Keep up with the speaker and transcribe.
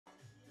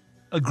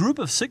A group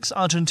of 6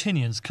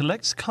 Argentinians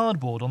collects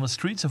cardboard on the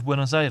streets of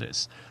Buenos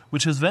Aires,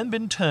 which has then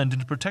been turned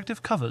into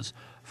protective covers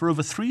for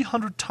over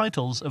 300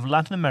 titles of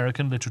Latin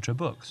American literature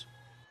books.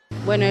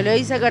 Bueno,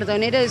 Eloisa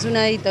Cartonera es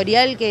una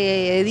editorial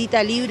que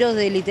edita libros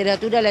de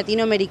literatura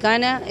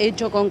latinoamericana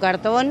hecho con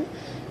cartón,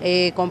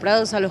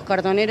 comprados a los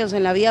cartoneros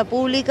en la vía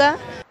pública.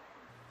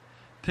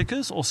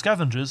 Pickers or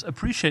scavengers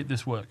appreciate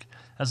this work,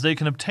 as they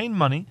can obtain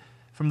money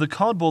from the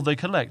cardboard they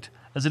collect,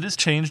 as it is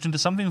changed into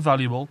something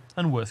valuable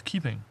and worth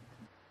keeping.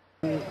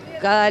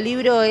 Cada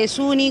libro es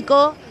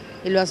único,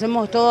 lo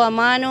hacemos todo a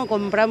mano,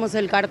 compramos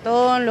el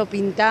cartón, lo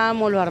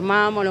pintamos, lo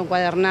armamos, lo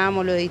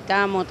encuadernamos, lo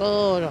editamos,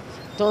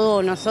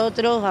 todo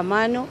nosotros a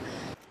mano.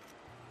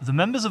 The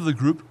members of the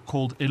group,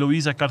 called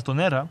Eloisa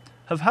Cartonera,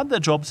 have had their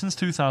job since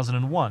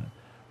 2001,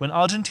 when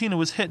Argentina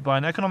was hit by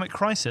an economic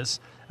crisis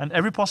and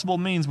every possible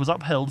means was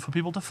upheld for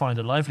people to find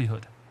a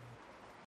livelihood.